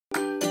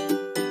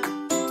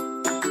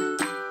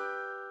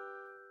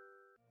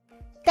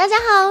大家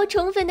好，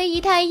宠粉的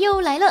仪态又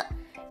来了。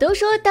都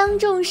说当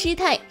众失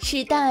态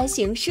是大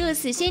型社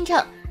死现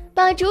场，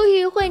把主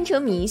语换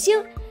成明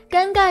星，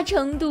尴尬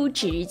程度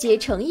直接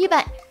乘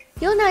100。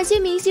有哪些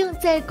明星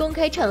在公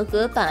开场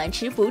合把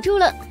持不住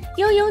了？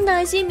又有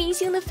哪些明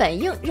星的反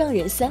应让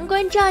人三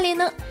观炸裂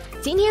呢？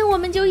今天我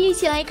们就一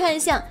起来看一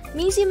下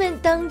明星们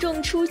当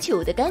众出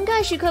糗的尴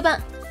尬时刻吧。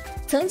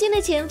曾经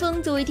的前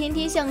锋，作为天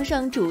天向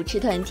上主持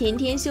团天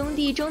天兄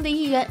弟中的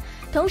一员，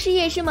同时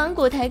也是芒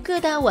果台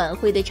各大晚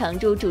会的常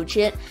驻主持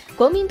人，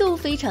国民度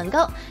非常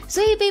高，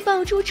所以被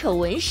爆出丑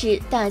闻时，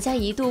大家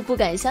一度不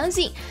敢相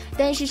信。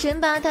但是深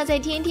扒他在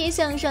天天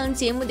向上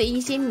节目的一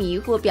些迷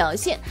惑表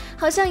现，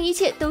好像一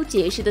切都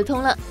解释得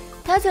通了。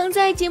他曾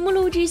在节目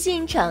录制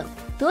现场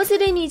多次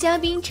对女嘉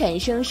宾产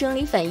生生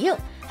理反应，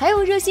还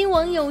有热心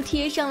网友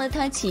贴上了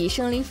他起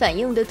生理反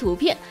应的图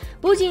片。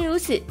不仅如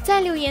此，在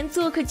柳岩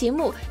做客节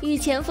目与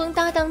前锋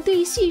搭档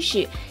对戏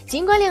时，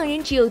尽管两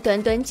人只有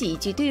短短几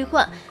句对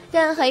话，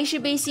但还是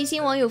被细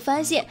心网友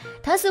发现，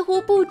他似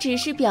乎不只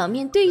是表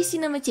面对戏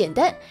那么简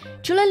单。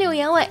除了柳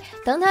岩外，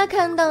当他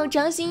看到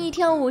张歆艺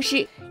跳舞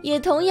时，也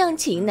同样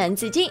情难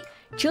自禁。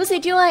除此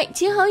之外，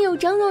前好友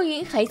张若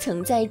昀还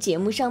曾在节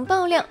目上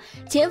爆料，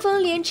前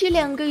锋连吃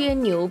2个月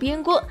牛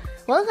鞭锅。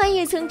王涵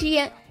也曾直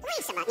言，为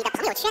什么你的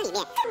朋友圈里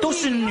面都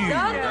是女人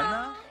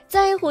呢？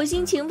在火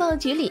星情报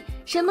局里，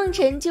沈梦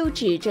辰就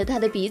指着他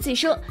的鼻子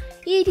说，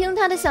一听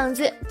他的嗓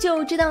子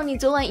就知道你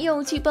昨晚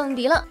又去蹦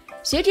迪了。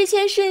薛之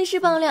谦顺势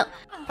爆料，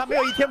他没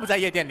有一天不在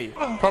夜店里，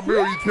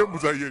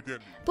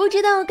不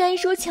知道该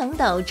说墙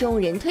倒众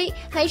人推，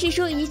还是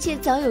说一切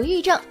早有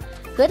预兆。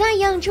和他一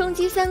样冲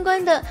击三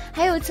观的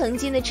还有曾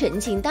经的纯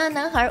情大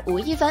男孩吴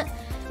亦凡。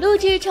录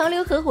制潮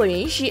流合伙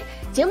人时，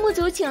节目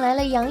组请来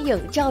了杨颖、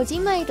赵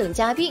今麦等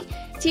嘉宾，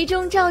其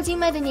中赵今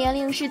麦的年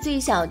龄是最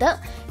小的，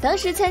当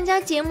时参加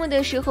节目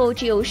的时候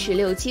只有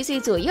16、17岁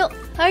左右，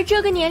而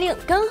这个年龄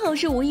刚好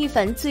是吴亦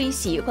凡最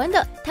喜欢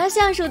的。他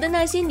下手的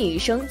那些女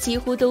生几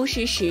乎都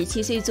是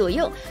17岁左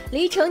右，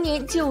离成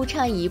年就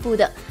差一步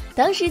的。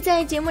当时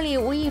在节目里，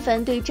吴亦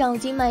凡对赵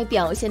今麦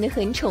表现得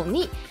很宠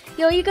溺。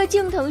有一个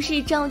镜头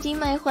是赵今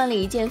麦换了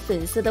一件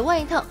粉色的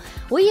外套，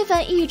吴亦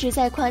凡一直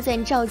在夸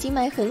赞赵今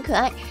麦很可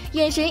爱，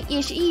眼神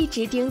也是一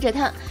直盯着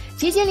她，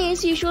期间连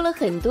续说了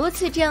很多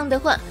次这样的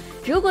话。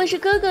如果是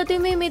哥哥对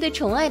妹妹的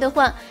宠爱的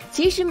话，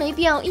其实没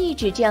必要一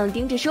直这样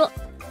盯着说。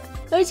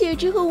而且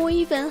之后吴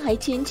亦凡还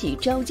牵起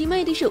赵今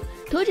麦的手，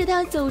拖着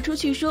她走出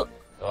去说，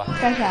走吧，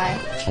干啥呀？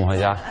我们回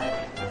家，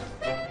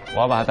我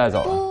要把他带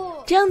走。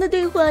这样的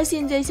对话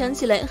现在想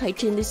起来还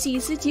真的细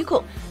思极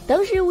恐。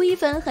当时吴亦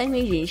凡还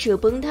没人设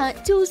崩塌，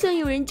就算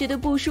有人觉得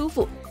不舒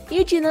服，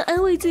也只能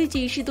安慰自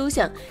己是多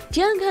想。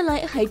这样看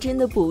来还真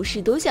的不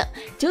是多想。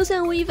就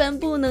算吴亦凡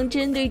不能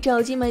针对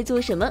赵今麦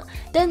做什么，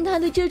但他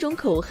的这种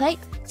口嗨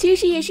其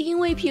实也是因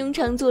为平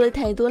常做了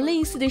太多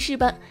类似的事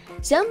吧。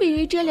相比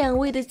于这2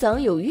位的早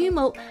有预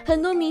谋，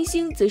很多明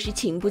星则是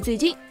情不自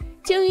禁。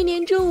就一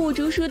年中午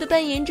竹叔的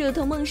扮演者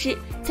童梦石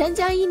参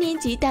加1年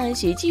级大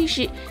学季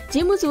时，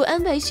节目组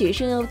安排学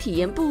生要体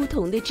验不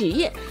同的职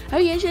业，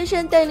而袁姗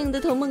姗带领的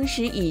童梦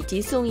石以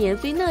及宋妍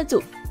霏那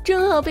组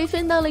正好被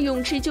分到了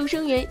泳池救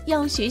生员，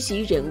要学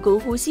习人工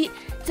呼吸。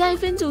在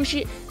分组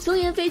时，宋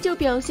妍霏就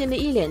表现得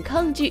一脸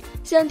抗拒，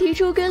想提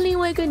出跟另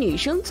外一个女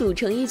生组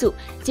成一组，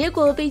结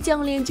果被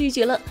教练拒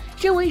绝了，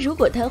认为如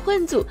果她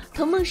换组，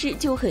童梦石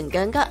就很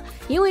尴尬，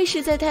因为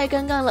实在太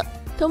尴尬了。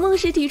童梦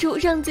石提出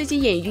让自己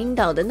演晕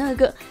倒的那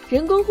个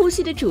人工呼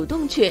吸的主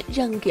动权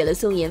让给了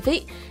宋妍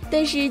霏，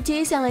但是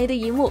接下来的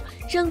一幕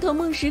让童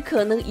梦石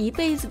可能一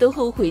辈子都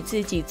后悔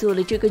自己做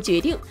了这个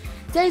决定。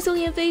在宋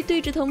妍霏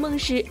对着童梦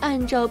石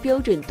按照标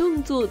准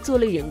动作做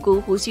了人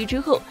工呼吸之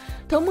后，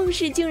童梦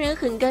石竟然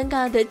很尴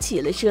尬地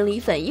起了生理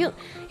反应，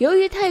由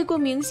于太过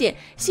明显，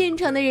现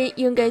场的人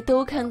应该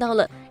都看到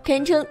了，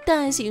堪称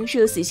大型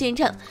社死现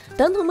场。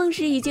当童梦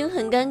石已经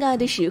很尴尬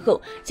的时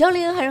候，教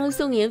练还让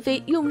宋妍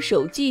霏用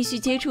手继续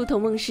接触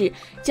童梦石，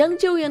将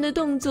救援的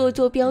动作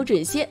做标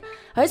准些。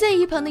而在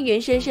一旁的袁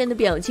姗姗的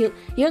表情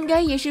应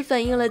该也是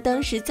反映了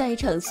当时在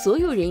场所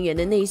有人员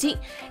的内心，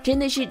真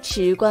的是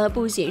吃瓜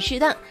不嫌事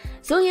大。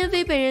宋妍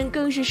霏本人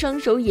更是双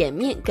手掩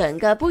面，尴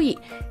尬不已，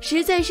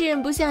实在是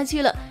忍不下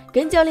去了，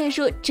跟教练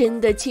说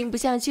真的亲不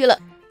下去了。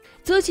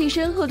坐起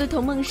身后的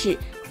童梦石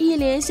一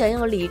脸想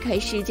要离开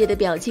世界的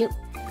表情。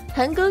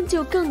韩庚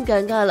就更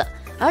尴尬了。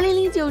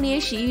2009年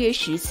11月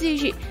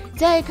14日，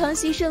在康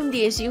熙盛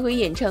典巡回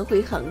演唱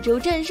会杭州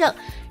站上，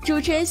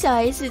主持人小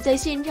S 在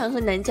现场和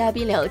男嘉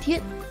宾聊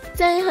天。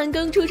在韩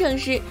庚出场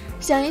时，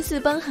小 S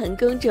帮韩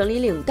庚整理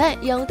领带、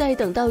腰带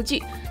等道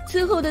具，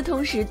伺候的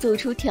同时做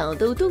出挑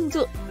逗动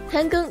作，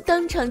韩庚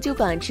当场就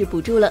把持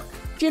不住了，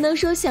只能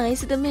说小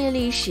S 的魅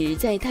力实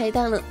在太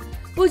大了。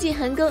不仅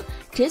韩庚，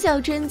陈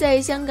小春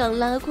在香港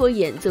拉阔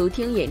演奏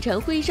厅演唱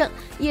会上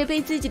也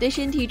被自己的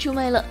身体出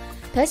卖了。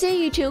他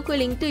先与陈慧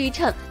琳对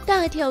唱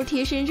大跳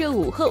贴身热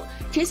舞后，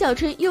陈小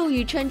春又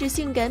与穿着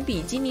性感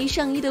比基尼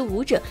上衣的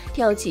舞者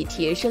跳起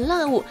贴身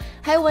辣舞，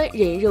还玩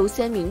人肉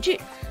三明治。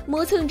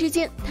磨蹭之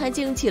间，他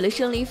竟起了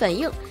生理反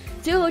应。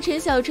最后陈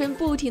小春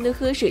不停地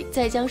喝水，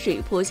再将水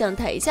泼向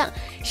台下，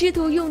试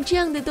图用这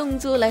样的动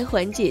作来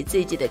缓解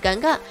自己的尴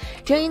尬，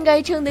这应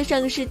该称得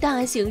上是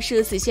大型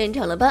社死现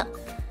场了吧。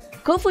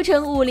郭富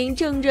城武林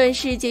正传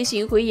世界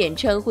巡回演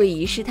唱会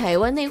仪式台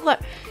湾那会儿，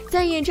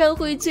在演唱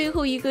会最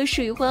后一个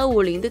水花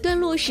武林的段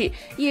落时，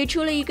也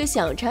出了一个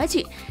小插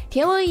曲。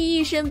田王仪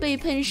一身被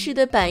喷湿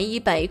的白衣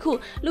白裤，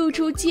露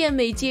出健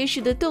美结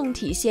实的胴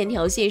体线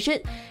条现身。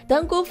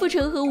当郭富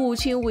城和舞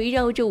群围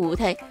绕着舞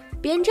台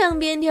边唱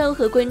边跳，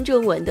和观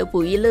众玩得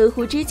不亦乐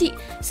乎之际，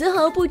丝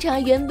毫不察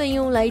原本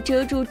用来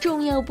遮住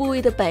重要部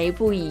位的白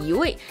布已移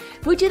位。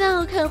不知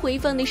道看回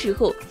放的时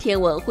候，天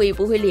王会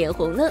不会脸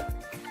红呢？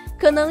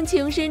可能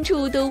情深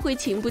处都会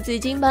情不自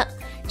禁吧。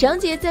张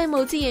杰在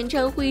某次演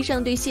唱会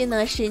上对谢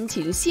娜深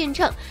情献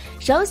唱，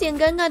稍显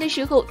尴尬的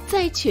时候，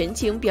在全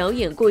情表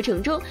演过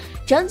程中，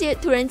张杰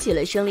突然起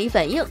了生理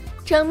反应，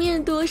场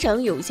面多少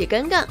有些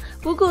尴尬。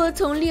不过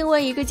从另外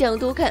一个角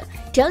度看，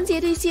张杰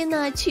对谢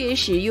娜确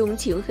实用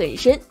情很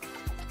深。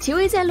齐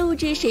薇在录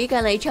制《谁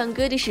敢来唱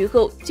歌》的时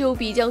候就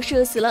比较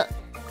社死了。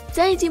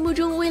在节目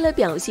中，为了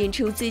表现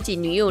出自己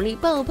女友力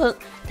爆棚，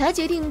他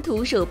决定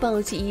徒手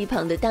抱起一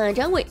旁的大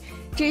张伟。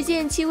只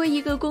见齐薇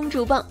一个公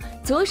主抱，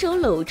左手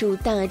搂住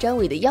大张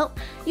伟的腰，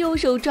右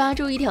手抓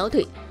住一条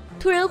腿，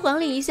突然晃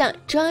了一下，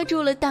抓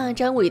住了大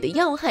张伟的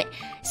要害，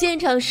现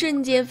场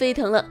瞬间沸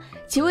腾了。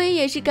齐薇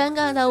也是尴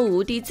尬到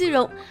无地自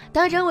容，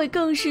大张伟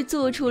更是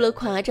做出了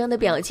夸张的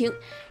表情。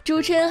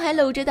主持人还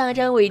搂着大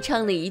张伟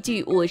唱了一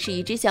句“我是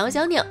一只小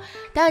小鸟”，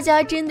大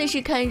家真的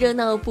是看热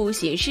闹不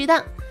嫌事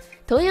大。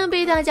同样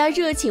被大家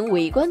热情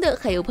围观的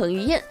还有彭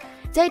于晏。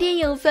在电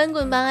影《翻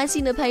滚吧，阿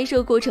信》的拍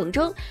摄过程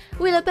中，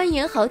为了扮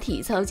演好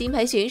体操金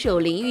牌选手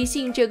林育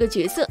信这个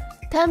角色，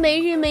他没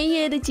日没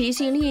夜的集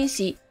训练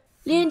习，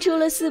练出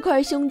了4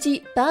块胸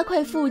肌、8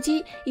块腹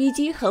肌以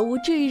及毫无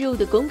赘肉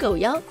的公狗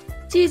腰。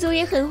剧组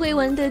也很会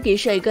玩的给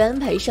帅哥安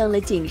排上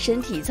了紧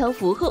身体操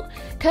服后，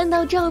看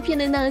到照片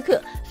的那刻，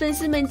粉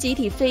丝们集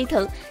体沸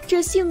腾，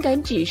这性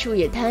感指数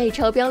也太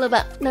超标了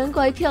吧，难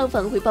怪票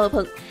房会爆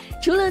棚。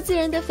除了自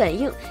然的反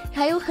应，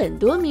还有很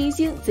多明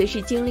星则是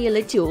经历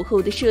了酒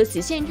后的社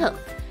死现场。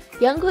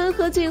杨坤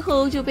喝醉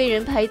后就被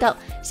人拍到，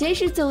先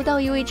是走到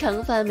一位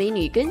长发美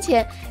女跟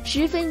前，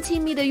十分亲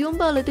密地拥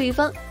抱了对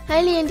方，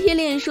还脸贴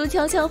脸说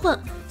悄悄话。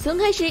松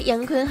开时，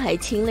杨坤还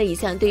亲了一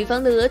下对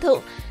方的额头。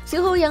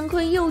随后，杨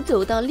坤又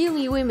走到另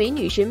一位美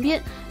女身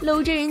边，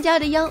搂着人家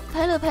的腰，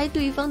拍了拍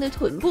对方的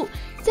臀部，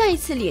再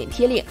次脸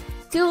贴脸。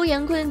最后，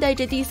杨坤带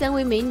着第3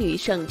位美女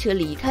上车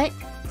离开。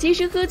其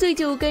实喝醉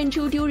酒干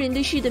出丢人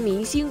的事的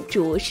明星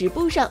着实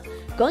不少，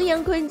光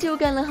杨坤就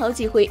干了好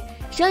几回。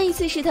上一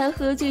次是他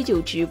喝醉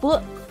酒直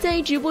播，在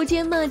直播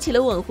间骂起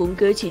了网红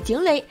歌曲《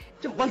惊雷》，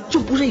这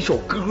不是一首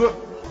歌，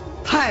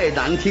太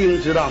难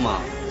听，知道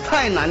吗？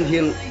太难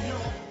听。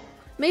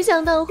没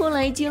想到后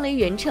来惊雷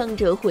原唱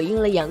者回应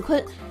了杨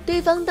坤，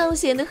对方倒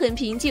显得很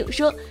平静，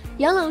说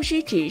杨老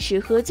师只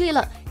是喝醉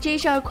了，这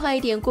事儿快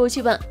点过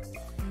去吧。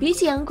比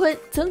起杨坤，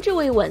曾志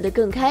伟玩得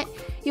更开。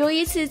有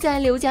一次在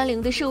刘嘉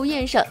玲的寿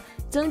宴上，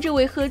曾志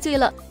伟喝醉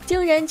了，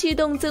竟然去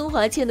动曾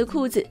华倩的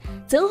裤子，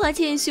曾华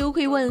倩羞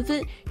愧万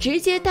分，直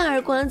接大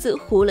耳刮子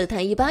呼了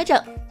他一巴掌。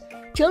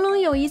成龙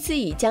有一次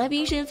以嘉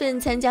宾身份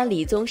参加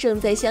李宗盛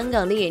在香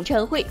港的演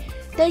唱会，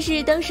但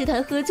是当时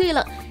他喝醉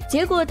了，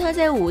结果他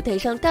在舞台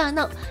上大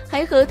闹，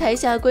还和台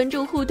下观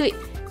众互怼，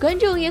观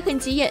众也很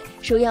急眼，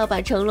说要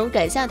把成龙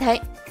赶下台。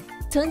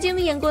曾经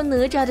演过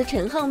哪吒的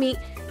陈浩民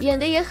演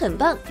得也很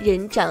棒，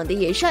人长得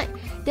也帅，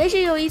但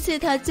是有一次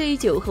他醉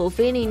酒后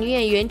非礼女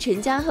演员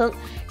陈嘉恒，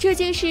这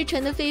件事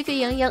传得沸沸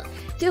扬扬，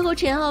最后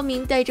陈浩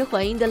民带着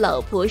怀孕的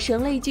老婆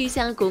声泪俱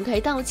下公开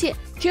道歉，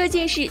这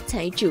件事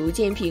才逐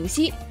渐平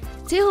息。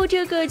最后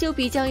这个就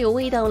比较有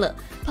味道了，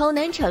跑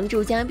男常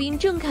驻嘉宾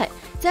郑恺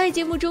在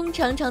节目中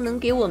常常能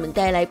给我们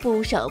带来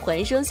不少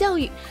欢声笑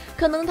语，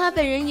可能他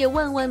本人也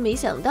万万没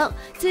想到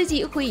自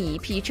己会一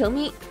屁成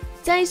名。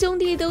在兄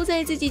弟都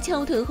在自己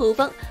翘臀后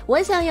方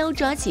弯下腰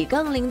抓起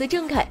杠铃的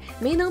郑恺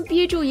没能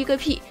憋住一个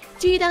屁，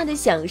巨大的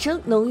响声，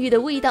浓郁的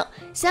味道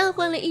吓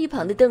坏了一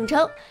旁的邓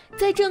超。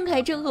在郑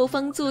恺正后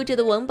方坐着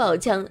的王宝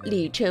强、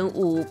李晨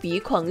捂鼻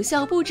狂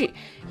笑不止，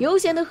悠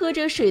闲的喝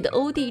着水的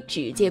欧弟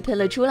直接喷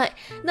了出来，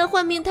那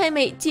画面太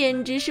美，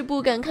简直是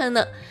不敢看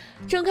呢。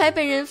郑恺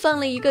本人放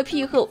了一个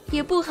屁后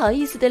也不好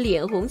意思的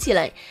脸红起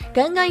来，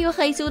尴尬又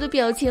害羞的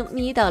表情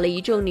迷倒了一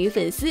众女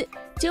粉丝。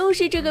就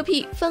是这个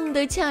屁放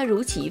得恰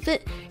如其分，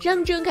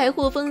让郑恺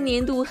获封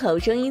年度好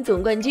声音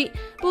总冠军，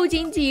不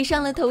仅挤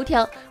上了头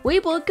条，微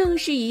博更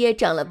是一夜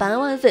涨了8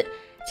万粉。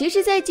其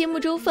实在节目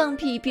中放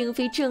屁并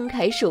非郑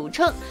恺首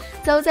创，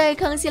早在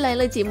康熙来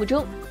了节目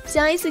中，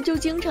小 S 就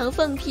经常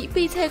放屁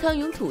被蔡康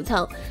永吐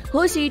槽，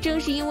或许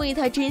正是因为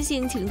她真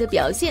性情的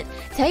表现，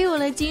才有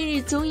了今日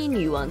综艺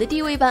女王的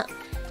地位吧。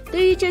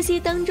对于这些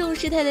当众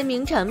事态的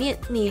名场面，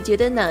你觉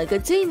得哪个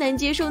最难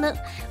接受呢？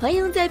欢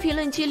迎在评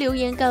论区留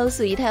言告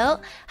诉一泰哦。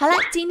好了，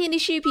今天的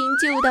视频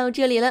就到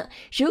这里了。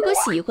如果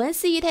喜欢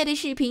四一泰的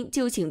视频，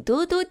就请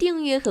多多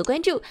订阅和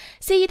关注，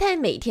四一泰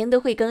每天都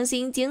会更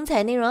新精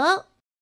彩内容哦。